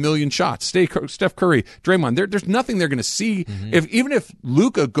knocked down 1 million shots. Steph Curry, Draymond, there's nothing they're going to see. Even if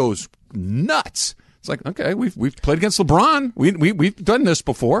Luka goes nuts, it's like, okay, we've played against LeBron. We've done this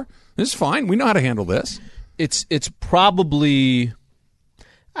before. This is fine. We know how to handle this. It's probably,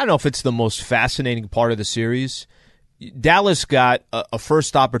 I don't know if it's the most fascinating part of the series. Dallas got a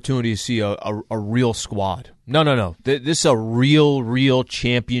first opportunity to see a real squad. No. This is a real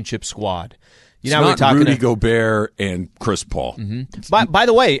championship squad. It's not Rudy Gobert and Chris Paul. By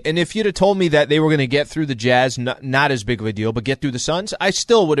the way, and if you'd have told me that they were going to get through the Jazz, not as big of a deal, but get through the Suns, I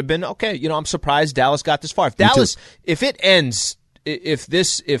still would have been, okay, I'm surprised Dallas got this far. If it ends...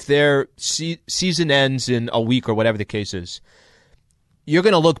 If their season ends in a week or whatever the case is, you're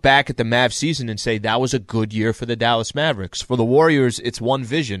going to look back at the Mavs season and say that was a good year for the Dallas Mavericks. For the Warriors, it's one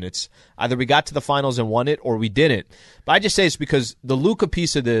vision. It's either we got to the finals and won it or we didn't. But I just say it's because the Luka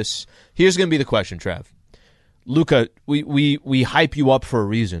piece of this, here's going to be the question, Trav. Luka, we hype you up for a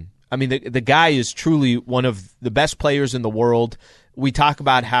reason. I mean, the guy is truly one of the best players in the world. We talk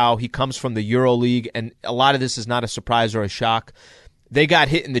about how he comes from the EuroLeague, and a lot of this is not a surprise or a shock. They got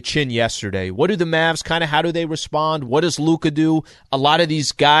hit in the chin yesterday. What do the Mavs how do they respond? What does Luka do? A lot of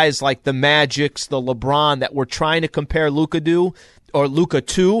these guys like the Magics, the LeBron that we're trying to compare Luka to,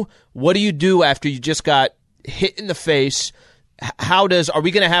 what do you do after you just got hit in the face? Are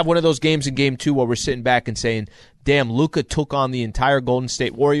we going to have one of those games in Game 2 where we're sitting back and saying, damn, Luka took on the entire Golden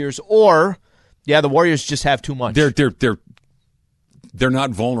State Warriors, or, yeah, the Warriors just have too much? They're not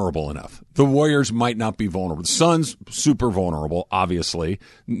vulnerable enough. The Warriors might not be vulnerable. The Suns, super vulnerable, obviously.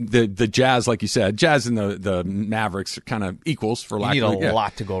 The Jazz, like you said, Jazz and the Mavericks are kind of equals for lack of... You need a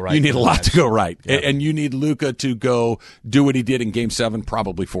lot to go right. You need a lot to go right. Yeah. And you need Luka to go do what he did in Game 7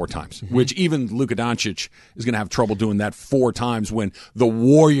 probably 4 times, which even Luka Doncic is going to have trouble doing that 4 times when the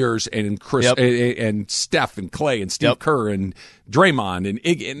Warriors and Chris and Steph and Clay and Steve Kerr and Draymond and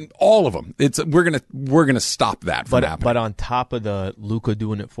Iggy and all of them. We're gonna stop that from happening. But on top of the Luka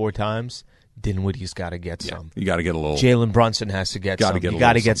doing it 4 times, Dinwiddie's got to get some. You got to get a little. Jalen Brunson has to get some. You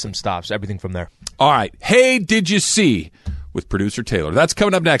got to get some stops. Everything from there. All right. Hey, did you see with producer Taylor? That's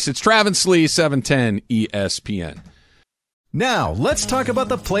coming up next. It's Travis Lee, 710 ESPN. Now, let's talk about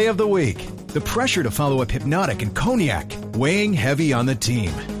the play of the week. The pressure to follow up Hypnotic and Cognac, weighing heavy on the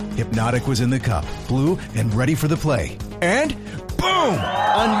team. Hypnotic was in the cup, blue, and ready for the play. And boom!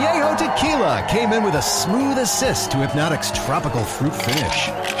 Añejo Tequila came in with a smooth assist to Hypnotic's tropical fruit finish.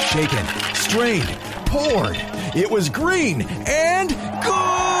 Shaken, strained, poured. It was green and good!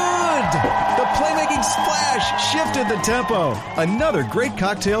 The playmaking splash shifted the tempo. Another great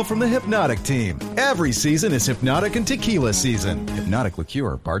cocktail from the Hypnotic team. Every season is Hypnotic and Tequila season. Hypnotic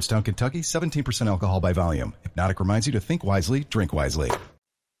Liqueur, Bardstown, Kentucky, 17% alcohol by volume. Hypnotic reminds you to think wisely, drink wisely.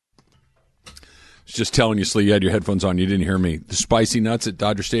 Just telling you, Slee, you had your headphones on. You didn't hear me. The spicy nuts at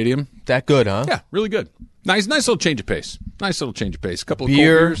Dodger Stadium. That good, huh? Yeah, really good. Nice little change of pace. A couple of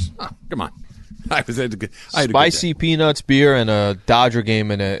beer. Cold beers. Oh, come on. I had a good spicy peanuts, beer, and a Dodger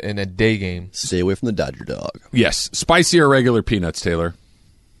game and a day game. Stay away from the Dodger dog. Yes. Spicy or regular peanuts, Taylor?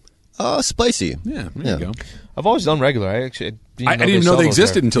 Spicy. Yeah, there you go. I've always done regular. I didn't even know they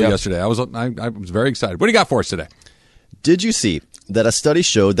existed until yesterday. I was very excited. What do you got for us today? Did you see that a study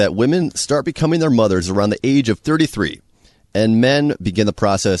showed that women start becoming their mothers around the age of 33, and men begin the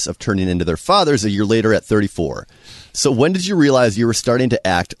process of turning into their fathers a year later at 34? So when did you realize you were starting to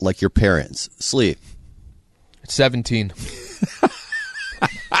act like your parents? Slee. 17.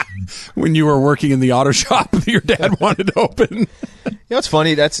 When you were working in the auto shop that your dad wanted to open. You know, it's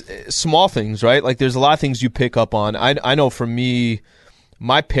funny. That's small things, right? Like there's a lot of things you pick up on. I know for me,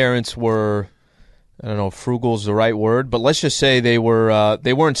 my parents were... I don't know if frugal is the right word, but let's just say they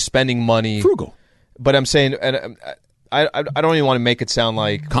weren't spending money. Frugal. But I'm saying, and I don't even want to make it sound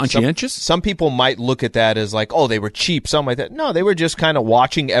like conscientious. Some people might look at that as like, oh, they were cheap, something like that. No, they were just kind of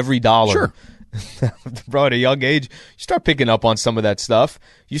watching every dollar. Sure. Bro, at a young age, you start picking up on some of that stuff.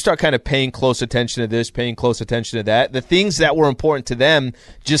 You start kind of paying close attention to this, paying close attention to that. The things that were important to them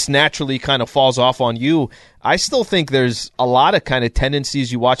just naturally kind of falls off on you. I still think there's a lot of kind of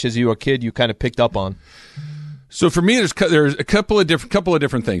tendencies you watch as you were a kid you kind of picked up on. So for me, there's a couple of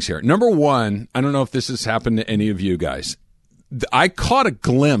different things here. Number one, I don't know if this has happened to any of you guys. I caught a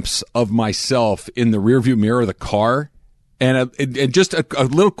glimpse of myself in the rearview mirror of the car. And just a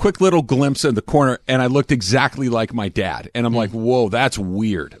quick little glimpse in the corner, and I looked exactly like my dad. And I'm like, whoa, that's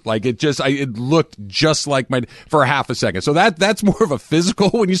weird. Like it looked just like for a half a second. So that's more of a physical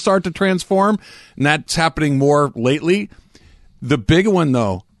when you start to transform, and that's happening more lately. The big one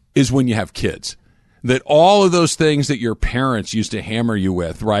though is when you have kids. That all of those things that your parents used to hammer you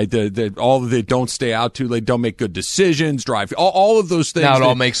with, right? All of they don't stay out too late, don't make good decisions, drive, all of those things. Now it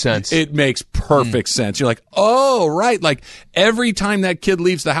all makes sense. It makes perfect sense. You're like, oh, right. Like every time that kid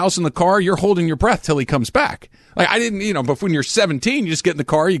leaves the house in the car, you're holding your breath till he comes back. Like I didn't, but when you're 17, you just get in the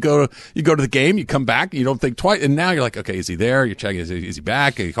car, you go to the game, you come back, you don't think twice. And now you're like, okay, is he there? You're checking, is he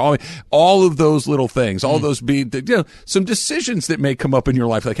back? Can he call me? All of those little things, all those some decisions that may come up in your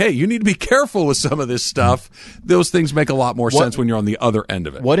life. Like, hey, you need to be careful with some of this stuff. Those things make a lot more sense when you're on the other end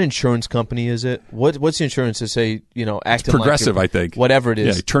of it. What insurance company is it? What's the insurance to say, acting Progressive, like I think. Whatever it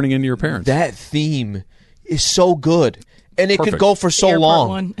is. Yeah, turning into your parents. That theme is so good. And it Perfect. could go for so Airport long,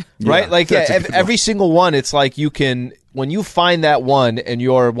 one. right? Yeah, Like that's a good every one. single one, it's like when you find that one and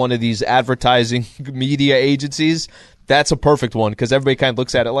you're one of these advertising media agencies, that's a perfect one because everybody kind of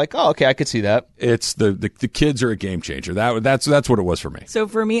looks at it like, oh, okay, I could see that. It's the kids are a game changer. That's what it was for me. So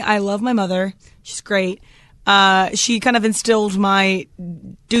for me, I love my mother. She's great. She kind of instilled my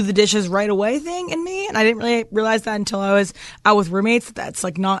do the dishes right away thing in me, and I didn't really realize that until I was out with roommates. That's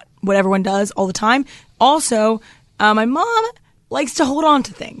like not what everyone does all the time. Also, my mom likes to hold on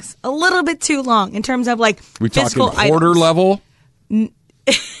to things a little bit too long in terms of like We talking physical hoarder items. level?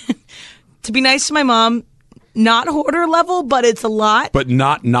 To be nice to my mom, not hoarder level, but it's a lot. But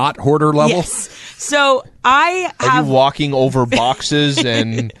not hoarder level? Yes. So I Are have you walking over boxes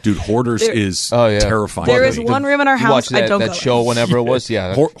and Dude, hoarders is terrifying. There is one room in our you house watch that, I don't that go show in. whenever it was?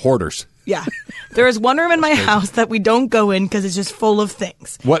 Yeah. Hoarders. Yeah. There is one room in my house that we don't go in because it's just full of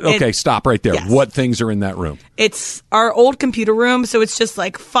things. What? Okay, stop right there. Yes. What things are in that room? It's our old computer room, so it's just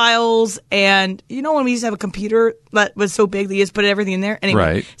like files and when we used to have a computer that was so big that you just put everything in there? Anyway,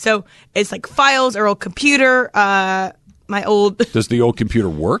 Right. So it's like files, our old computer, my old... Does the old computer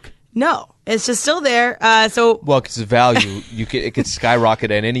work? No. It's just still there. So Well, because the value, it could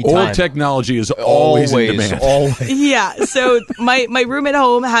skyrocket at any time. Old technology is always in demand. Always. yeah, so my room at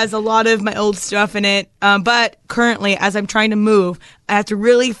home has a lot of my old stuff in it. But currently, as I'm trying to move, I have to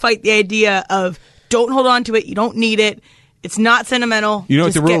really fight the idea of don't hold on to it. You don't need it. It's not sentimental. You know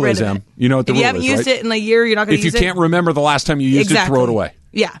what Just the get rule rid is, of Em? it. You know what the if rule you haven't is, used right? it in a year, you're not going If to you use it. can't remember the last time you used it, throw it away.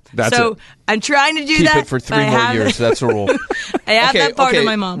 Yeah. That's so it. I'm trying to do Keep that. it for 3 but I more have- years. That's the rule. I have that part of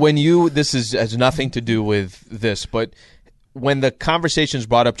my mom. When this has nothing to do with this, but when the conversation's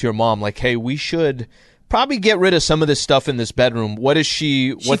brought up to your mom, like, hey, we should probably get rid of some of this stuff in this bedroom. What's She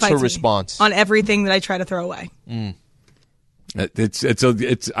her fights me response? on everything that I try to throw away?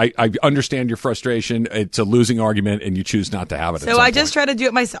 I understand your frustration. It's a losing argument, and you choose not to have it. So I just try to do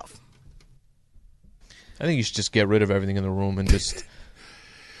it myself. I think you should just get rid of everything in the room and just.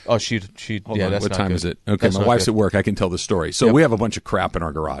 Oh, she. Hold Yeah, on. that's What not time good. is it? Okay, That's my not wife's good. at work. I can tell the story. So Yep. we have a bunch of crap in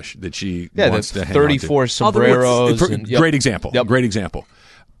our garage that she wants to hang 34 on to. sombreros. and, yep. Great example. Yep. Great example.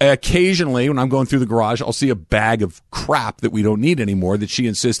 Occasionally, when I'm going through the garage, I'll see a bag of crap that we don't need anymore that she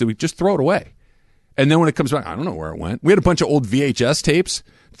insists that we just throw it away. And then when it comes back, I don't know where it went. We had a bunch of old VHS tapes,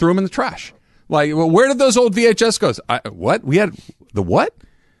 threw them in the trash. Like, well, where did those old VHS go? What? We had the what?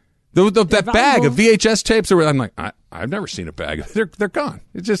 That bag of VHS tapes. I'm like, I've never seen a bag. They're gone.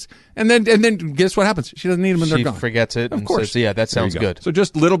 It's just, and then guess what happens? She doesn't need them, and She they're gone. forgets it. Of and course. says, yeah, that There you sounds go. good. So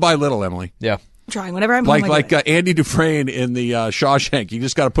just little by little, Emily. Yeah. I'm trying. Whenever I'm home, Like Andy Dufresne in the Shawshank. You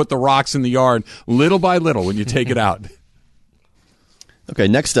just got to put the rocks in the yard little by little when you take it out. Okay,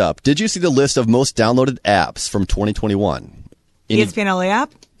 next up. Did you see the list of most downloaded apps from 2021? ESPN LA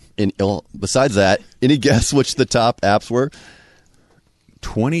app. Besides that, any guess which the top apps were?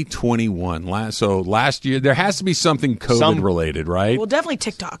 2021. Last year, there has to be something COVID related, right? Well, definitely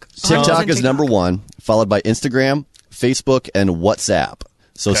TikTok. TikTok is number one, followed by Instagram, Facebook, and WhatsApp.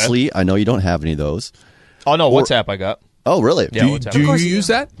 So, Okay. Slee, I know you don't have any of those. Oh no, WhatsApp I got. Oh, really? Yeah, WhatsApp. Do you use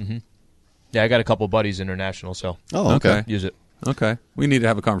that? Mm-hmm. Yeah, I got a couple buddies international, so. Oh, okay. Use it. Okay. We need to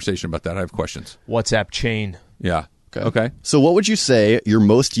have a conversation about that. I have questions. WhatsApp chain. Yeah. Okay. So what would you say your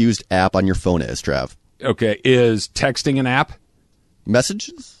most used app on your phone is, Trav? Okay. Is texting an app?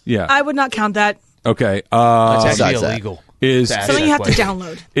 Messages? Yeah. I would not count that. Okay. That's actually Besides that. illegal. Is Something you have to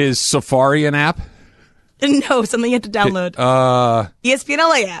download. Is Safari an app? No, something you have to download. ESPN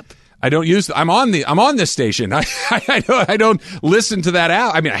LA app. I don't use. I'm on this station. I don't listen to that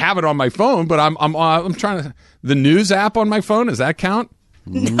app. I mean, I have it on my phone, but I'm trying to. The news app on my phone, does that count?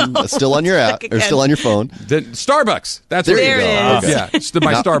 No, still on your app or still on your phone? Then Starbucks. That's There what you it go. is. Okay. Yeah, it's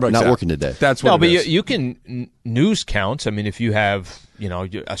my Starbucks. Not app. working today. That's what. No, it but is. you can news counts. I mean, if you have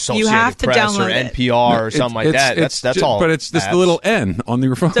Associated You have to Press or download it. NPR or something like that. That's just, all. But it's this apps. little N on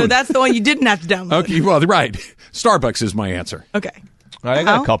your phone. So that's the one you didn't have to download. Okay. Well, right. Starbucks is my answer. Okay. All right, I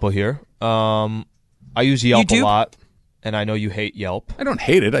got a couple here. I use Yelp YouTube? a lot, and I know you hate Yelp. I don't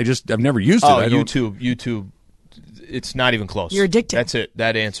hate it. I've never used it. Oh, I don't- YouTube. It's not even close. You're addicted. That's it.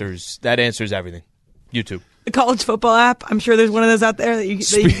 That answers everything. YouTube. The college football app. I'm sure there's one of those out there that you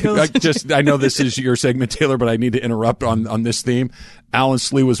can go listen to. I know this is your segment, Taylor, but I need to interrupt on this theme. Alan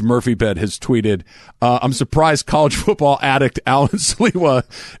Sliwa's Murphy Bed has tweeted, I'm surprised college football addict Alan Sliwa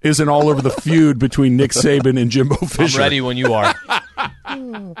isn't all over the feud between Nick Saban and Jimbo Fisher. I'm ready when you are.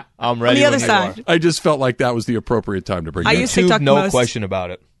 I'm ready On the other when side. you are. I just felt like that was the appropriate time to bring I it up. use TikTok no most. question about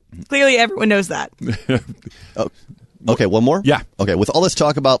it. Clearly, everyone knows that. Okay, one more? Yeah. Okay, with all this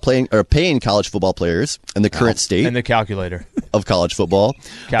talk about paying college football players and the current state And the calculator. of college football,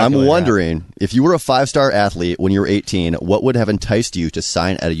 I'm Calculator. wondering, if you were a 5-star athlete when you were 18, what would have enticed you to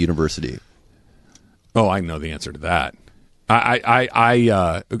sign at a university? Oh, I know the answer to that.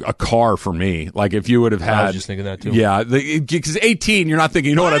 A car for me. Like if you would have had, I was just thinking that too. Yeah, because 18, you're not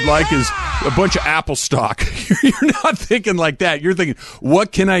thinking. You know what I'd like is a bunch of Apple stock. You're not thinking like that. You're thinking,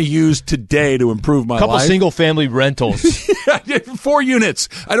 what can I use today to improve my Couple life? single family rentals. 4 units.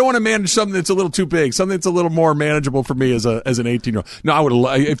 I don't want to manage something that's a little too big. Something that's a little more manageable for me as an 18-year-old. No, I would.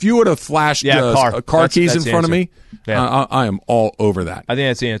 If you would have flashed car. car keys in That's the front of me, answer. Yeah. I am all over that. I think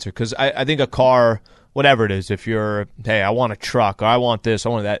that's the answer because I think a car, whatever it is, if you're, hey, I want a truck or I want this, I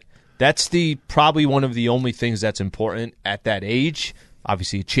want that, that's probably one of the only things that's important at that age.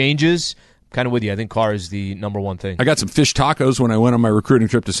 Obviously, it changes. I'm kind of with you. I think car is the number one thing. I got some fish tacos when I went on my recruiting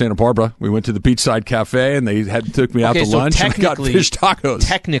trip to Santa Barbara. We went to the Beachside Cafe, and they took me out to so lunch, and I got fish tacos.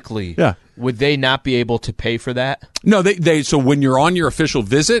 Technically, Yeah. would they not be able to pay for that? No, they. So when you're on your official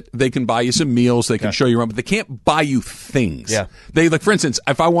visit, they can buy you some meals. They can show you around, but they can't buy you things. Yeah. They, like, for instance,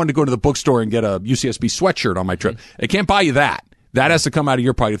 if I wanted to go to the bookstore and get a UCSB sweatshirt on my trip, they can't buy you that. That has to come out of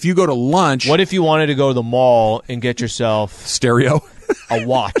your pocket. If you go to lunch, What if you wanted to go to the mall and get yourself stereo, a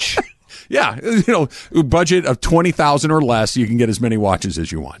watch? yeah, budget of $20,000 or less, you can get as many watches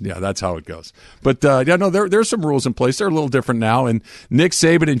as you want. Yeah, that's how it goes. But there's some rules in place. They're a little different now. And Nick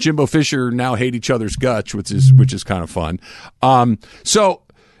Saban and Jimbo Fisher now hate each other's guts, which is kind of fun. So,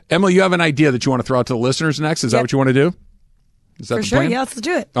 Emily, you have an idea that you want to throw out to the listeners next. Is that what you want to do? Is that For the sure. plan? Yeah, let's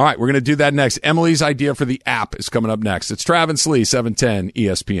do it. All right, we're going to do that next. Emily's idea for the app is coming up next. It's Travis Lee, 710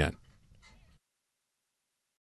 ESPN.